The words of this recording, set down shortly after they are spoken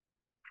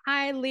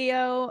Hi,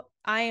 Leo.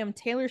 I am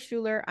Taylor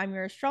Schuler. I'm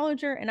your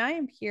astrologer, and I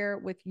am here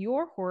with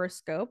your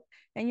horoscope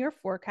and your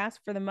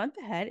forecast for the month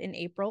ahead in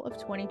April of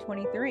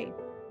 2023.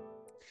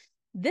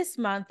 This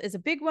month is a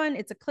big one.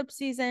 It's eclipse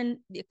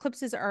season. The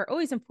eclipses are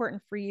always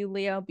important for you,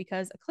 Leo,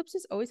 because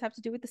eclipses always have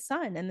to do with the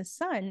sun, and the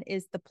sun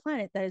is the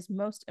planet that is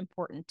most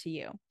important to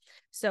you.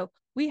 So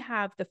we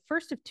have the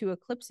first of two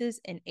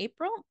eclipses in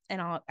April,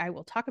 and I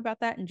will talk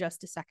about that in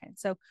just a second.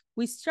 So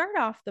we start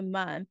off the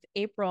month,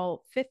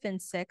 April 5th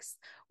and 6th,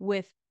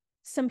 with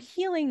some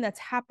healing that's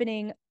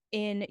happening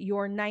in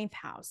your ninth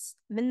house.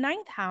 The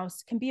ninth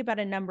house can be about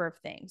a number of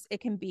things.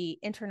 It can be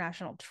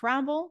international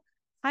travel,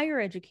 higher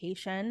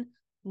education,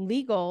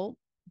 legal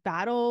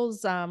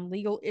battles,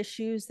 legal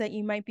issues that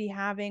you might be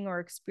having or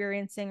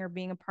experiencing or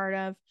being a part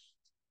of,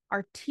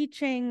 our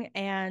teaching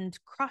and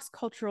cross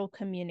cultural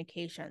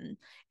communication.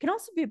 It can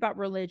also be about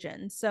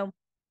religion. So,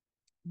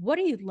 what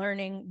are you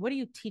learning? What are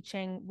you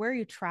teaching? Where are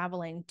you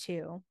traveling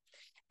to?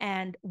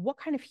 And what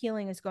kind of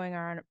healing is going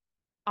on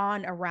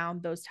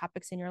around those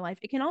topics in your life?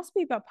 It can also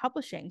be about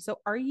publishing. So,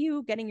 are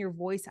you getting your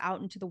voice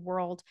out into the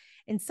world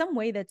in some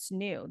way that's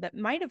new, that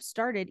might have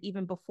started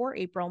even before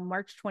April,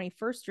 March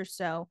 21st or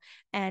so,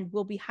 and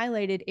will be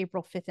highlighted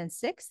April 5th and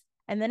 6th?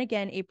 And then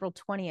again, April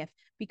 20th,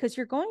 because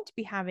you're going to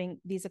be having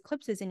these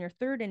eclipses in your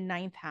third and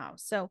ninth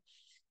house. So,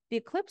 the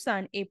eclipse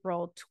on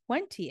April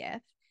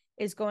 20th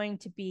is going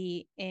to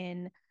be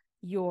in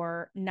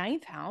your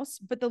ninth house,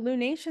 but the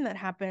lunation that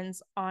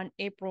happens on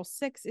April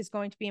 6th is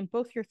going to be in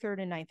both your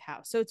third and ninth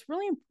house. So it's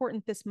really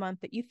important this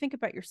month that you think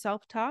about your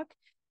self talk,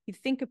 you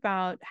think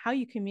about how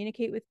you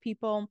communicate with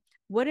people.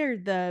 What are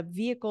the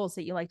vehicles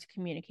that you like to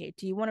communicate?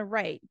 Do you want to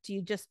write? Do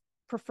you just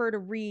prefer to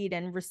read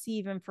and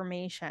receive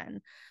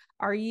information?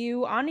 Are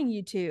you on a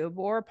YouTube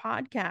or a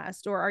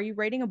podcast, or are you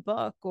writing a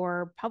book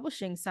or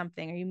publishing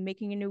something? Are you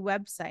making a new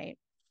website?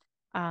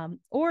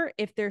 Or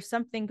if there's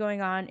something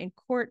going on in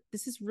court,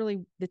 this is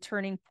really the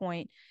turning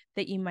point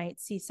that you might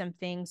see some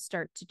things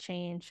start to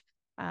change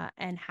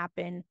and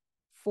happen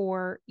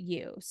for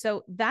you.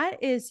 So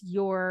that is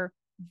your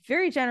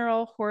very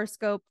general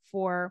horoscope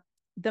for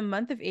the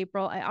month of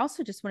April. I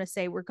also just want to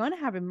say we're going to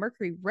have a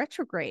Mercury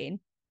retrograde.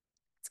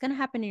 It's going to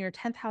happen in your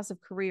 10th house of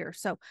career.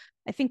 So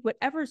I think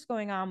whatever's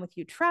going on with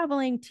you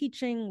traveling,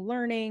 teaching,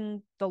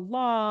 learning, the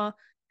law,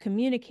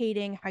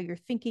 communicating, how you're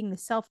thinking, the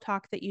self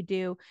talk that you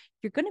do,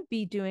 you're going to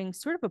be doing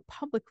sort of a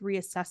public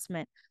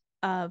reassessment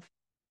of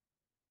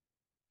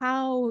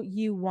how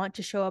you want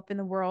to show up in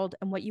the world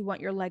and what you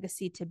want your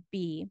legacy to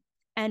be.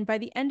 And by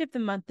the end of the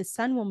month, the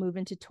sun will move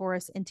into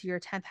Taurus, into your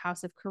 10th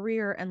house of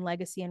career and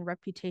legacy and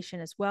reputation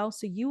as well.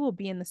 So you will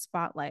be in the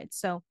spotlight.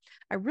 So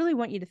I really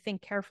want you to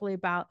think carefully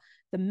about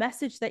the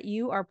message that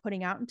you are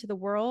putting out into the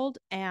world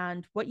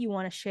and what you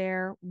want to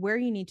share, where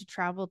you need to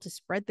travel to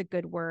spread the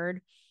good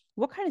word,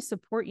 what kind of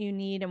support you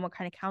need, and what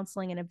kind of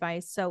counseling and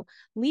advice. So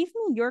leave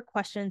me your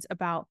questions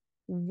about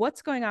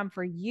what's going on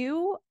for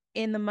you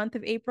in the month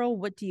of April.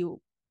 What do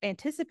you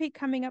anticipate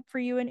coming up for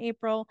you in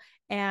April,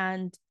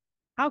 and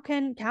how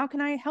can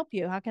I help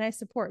you? How can I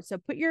support? So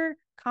put your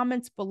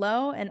comments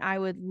below, and I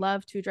would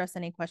love to address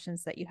any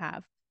questions that you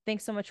have.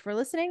 Thanks so much for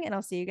listening, and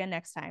I'll see you again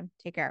next time.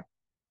 Take care.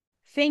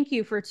 Thank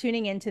you for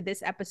tuning in to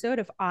this episode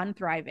of On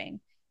Thriving.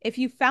 If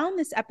you found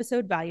this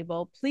episode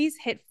valuable, please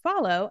hit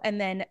follow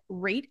and then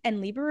rate and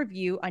leave a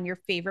review on your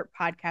favorite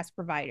podcast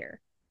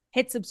provider.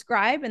 Hit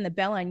subscribe and the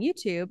bell on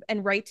YouTube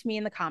and write to me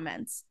in the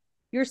comments.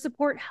 Your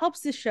support helps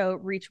the show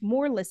reach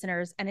more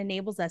listeners and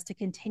enables us to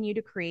continue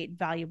to create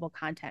valuable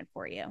content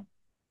for you.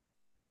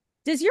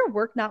 Does your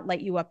work not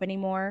light you up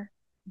anymore?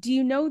 Do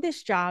you know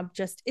this job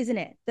just isn't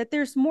it? That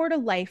there's more to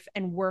life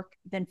and work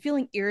than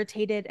feeling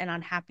irritated and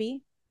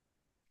unhappy?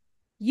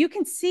 You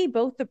can see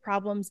both the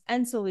problems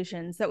and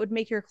solutions that would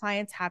make your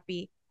clients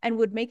happy and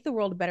would make the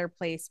world a better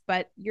place,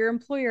 but your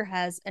employer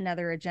has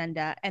another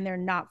agenda and they're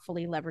not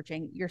fully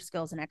leveraging your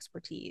skills and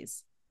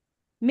expertise.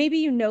 Maybe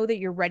you know that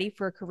you're ready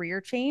for a career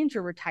change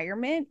or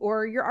retirement,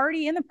 or you're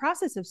already in the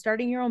process of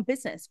starting your own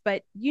business,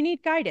 but you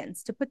need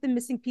guidance to put the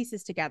missing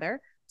pieces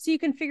together so you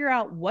can figure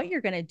out what you're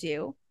going to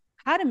do,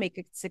 how to make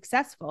it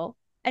successful,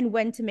 and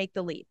when to make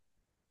the leap.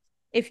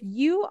 If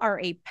you are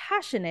a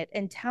passionate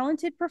and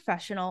talented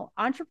professional,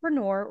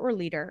 entrepreneur, or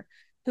leader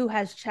who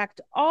has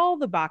checked all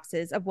the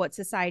boxes of what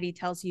society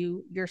tells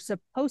you you're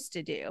supposed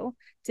to do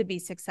to be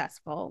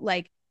successful,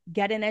 like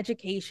get an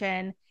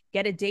education,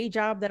 get a day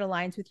job that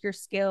aligns with your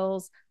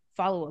skills,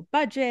 follow a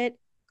budget,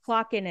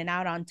 clock in and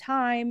out on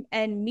time,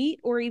 and meet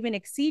or even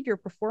exceed your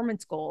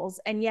performance goals,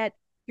 and yet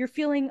you're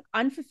feeling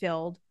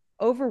unfulfilled,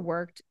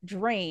 overworked,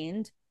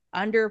 drained,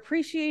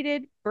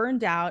 underappreciated,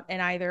 burned out,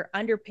 and either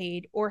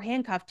underpaid or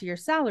handcuffed to your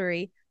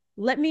salary,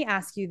 let me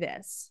ask you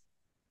this.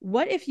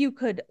 What if you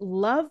could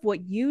love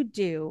what you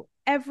do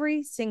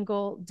every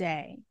single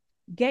day,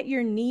 get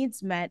your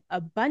needs met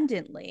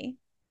abundantly,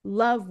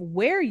 love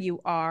where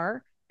you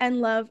are, and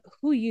love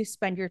who you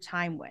spend your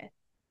time with?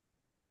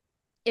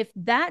 If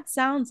that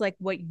sounds like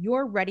what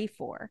you're ready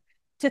for,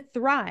 to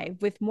thrive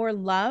with more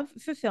love,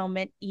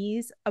 fulfillment,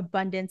 ease,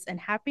 abundance, and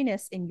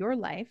happiness in your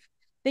life,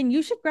 then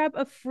you should grab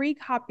a free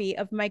copy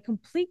of my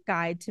complete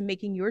guide to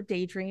making your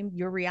daydream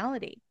your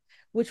reality,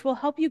 which will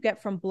help you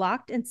get from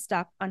blocked and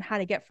stuck on how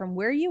to get from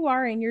where you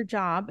are in your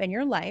job and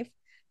your life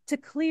to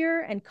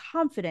clear and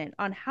confident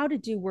on how to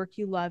do work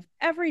you love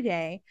every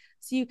day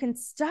so you can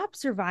stop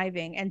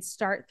surviving and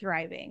start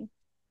thriving.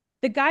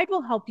 The guide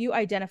will help you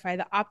identify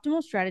the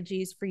optimal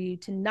strategies for you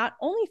to not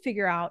only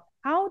figure out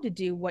how to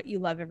do what you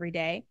love every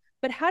day,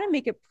 but how to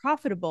make it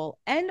profitable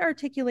and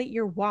articulate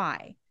your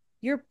why,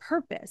 your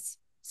purpose,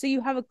 so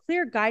you have a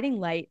clear guiding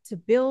light to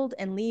build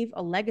and leave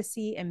a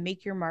legacy and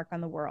make your mark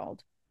on the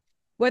world.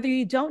 Whether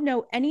you don't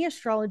know any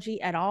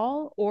astrology at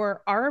all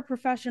or are a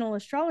professional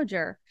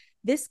astrologer,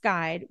 this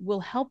guide will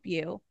help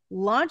you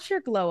launch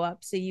your glow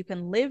up so you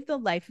can live the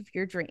life of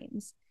your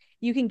dreams.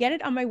 You can get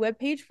it on my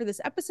webpage for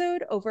this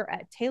episode over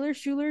at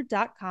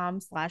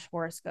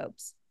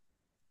taylorschuler.com/horoscopes.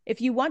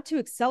 If you want to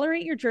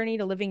accelerate your journey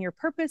to living your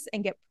purpose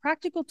and get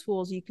practical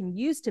tools you can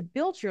use to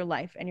build your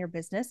life and your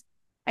business,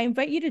 I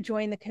invite you to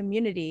join the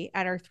community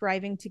at our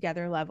Thriving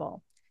Together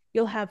level.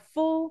 You'll have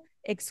full,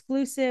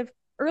 exclusive,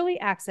 early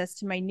access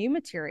to my new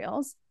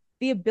materials,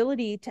 the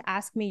ability to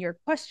ask me your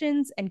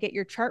questions and get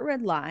your chart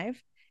read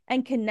live,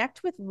 and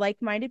connect with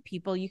like-minded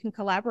people you can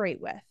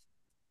collaborate with.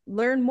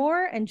 Learn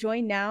more and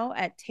join now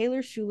at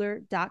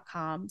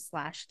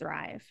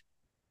taylorschuler.com/thrive.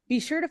 Be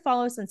sure to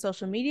follow us on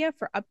social media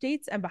for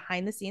updates and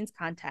behind the scenes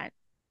content.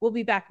 We'll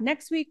be back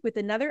next week with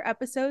another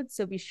episode,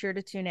 so be sure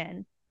to tune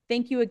in.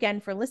 Thank you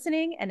again for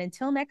listening, and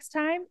until next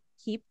time,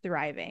 keep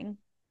thriving.